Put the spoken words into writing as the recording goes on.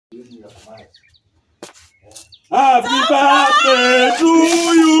Happy birthday to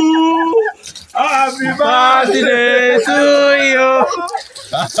you. Happy birthday to you.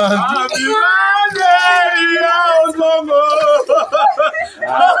 Happy birthday, Onsongo.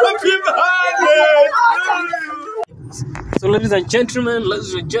 Happy birthday to you. So ladies and gentlemen,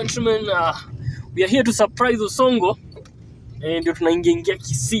 we are here to surprise Onsongo. Ndio tunaingia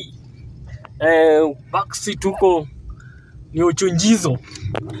Kisii. Baksi tuko ni uchunjizo.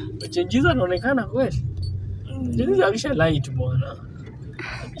 Uchunjizo anaonekana kweli. Uchunjizo akisha light bwana.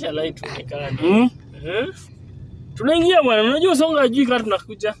 Akisha light onekana. Tunaingia bwana, unajua Onsongo hajui kama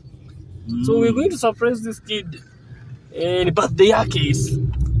tunakuja. So we're going to surprise this kid. Ni birthday yake is.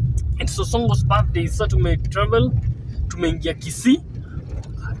 It's Onsongo's birthday. So travel, tumeingia Kisii.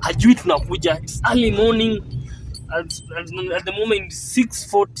 Hajui tunakuja. It's early morning. At the moment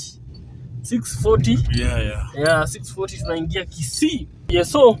 6:40. 6:40. Yeah, 6:40 tunaingia Kisii. Yeah,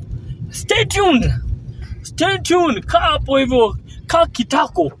 so stay tuned. Kaa hapo hivyo, kaa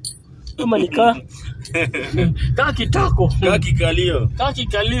kitako. Kama ni kaa kitako. Kaa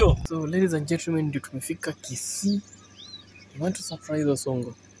kikalio. So ladies and gentlemen, ndio tumefika Kisii. We want to surprise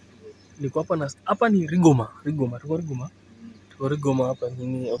Onsongo. Niko hapa ni Rigoma. Tuko Rigoma hapa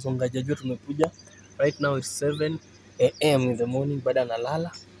ni Onsongo hajajua tumekuja. Right now it's 7 AM in the morning, baada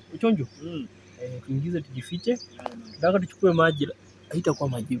analala. Uchonjo. Tuingize tujifiche. Nataka tuchukue maji. Haitakuwa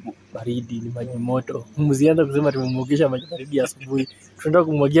maji baridi, ni maji moto. Msianze kusema tumemwogesha maji baridi asubuhi. Tunataka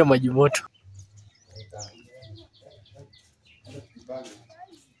kumwagia maji moto.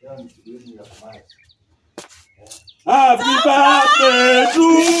 Happy birthday to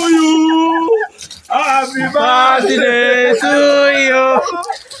you. Happy birthday to you.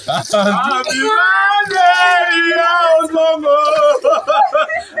 Happy birthday, Onsongo.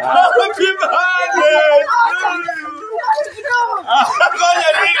 Happy birthday to you. Ngoja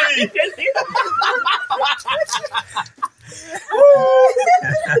nini?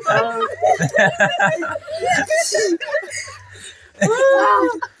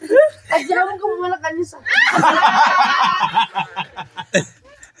 Ajamu kemana kanisa?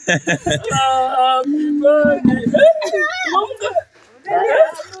 Happy birthday.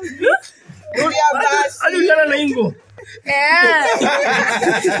 Alijana na ingo.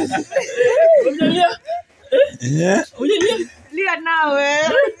 Ujalia? Lia nawe.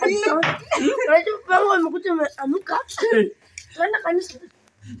 Unajua pango amekuja amuka. Tuenda kanisa.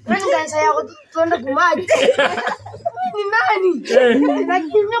 Kanisa yako tuenda kumaji. Ni nani?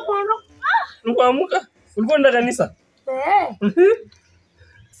 Lakini kuondoka. Ukaamka? Ulikuwa ndani kanisa?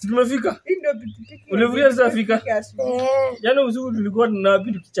 Si tumefika? Ndio pikipiki. Ulivuia sasa fika? Jana usiku tulikuwa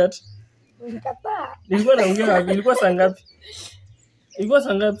tunawapi tukichat? Nikapaa. Nilikuwa naongea wapi? Ilikuwa saa ngapi? Ilikuwa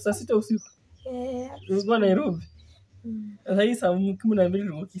saa ngapi? Saa 6 usiku. Tulikuwa Nairobi. Sasa hii saa 12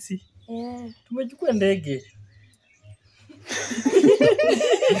 tuko Kisii. Tumechukua ndege.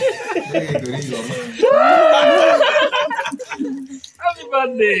 Happy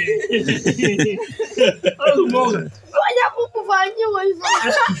birthday. Onsongo. Ngoja kukufanyiwa hivyo.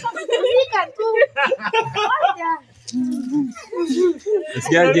 Nika tu.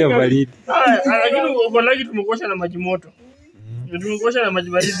 Sijaje baridi. Lakini uko lagi tumekosha na maji moto. Tumekosha na maji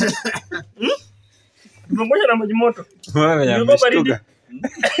baridi. Tumekosha na maji moto. Wewe baridi.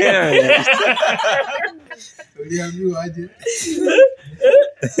 Uliambiwa aje?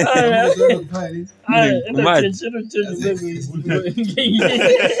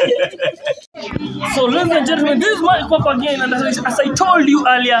 So ladies and gentlemen, this is my pop again, and as I told you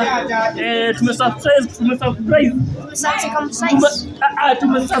earlier, to surprise.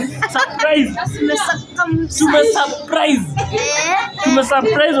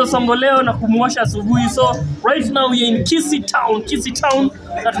 Onsongo leo na kumwasha asubuhi. So right now we are in Kisii town,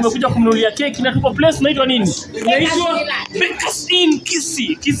 na tumekuja kumnunulia keki na tuko place inaitwa nini? Inaitwa Bakers in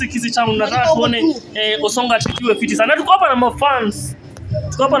Kisii town. Nataka tuone Onsongo atikiwe fiti sana. Tuko hapa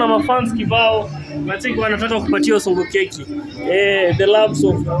na mafans kibao. Nataka wanataka kupatia Onsongo keki. The loves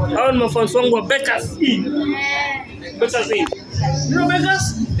of hao ni mafans wangu wa Bakers in. Bakers in. You know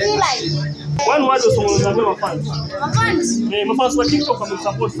Bakers? One word Onsongo ndio mafans. Mafans wa TikTok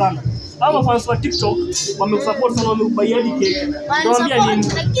wamekusupport sana. Hao mafans wa TikTok wamekusupport sana, wamekubayia keki. Nawaambia nini?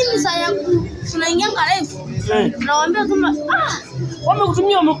 Lakini saa yangu tunaingia live. Nawaambia kama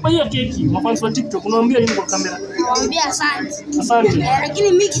wamekutumia wamekubayia keki. Mafans wa TikTok unawaambia nini kwa kamera? Nawaambia asante. Asante.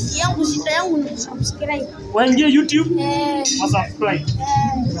 Lakini mimi kiki yangu shida yangu ni subscribe. Waingie YouTube wa subscribe.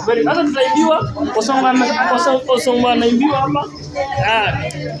 Hata tutaibiwa Onsongo anaimbiwa hapa.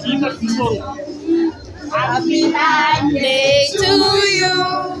 Kiimba Onsongo. Happy birthday to you.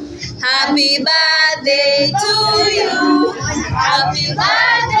 Happy birthday to you. Happy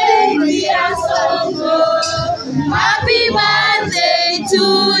birthday, dear Onsongo. Happy birthday to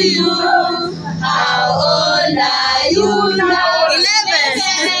you. How old are you now?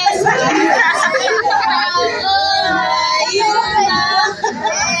 11. How old are you now?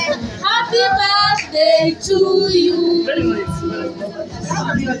 Happy birthday to you. Very nice.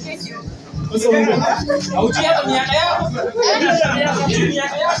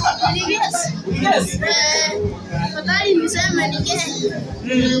 Yes. Afadhali niseme ni gani?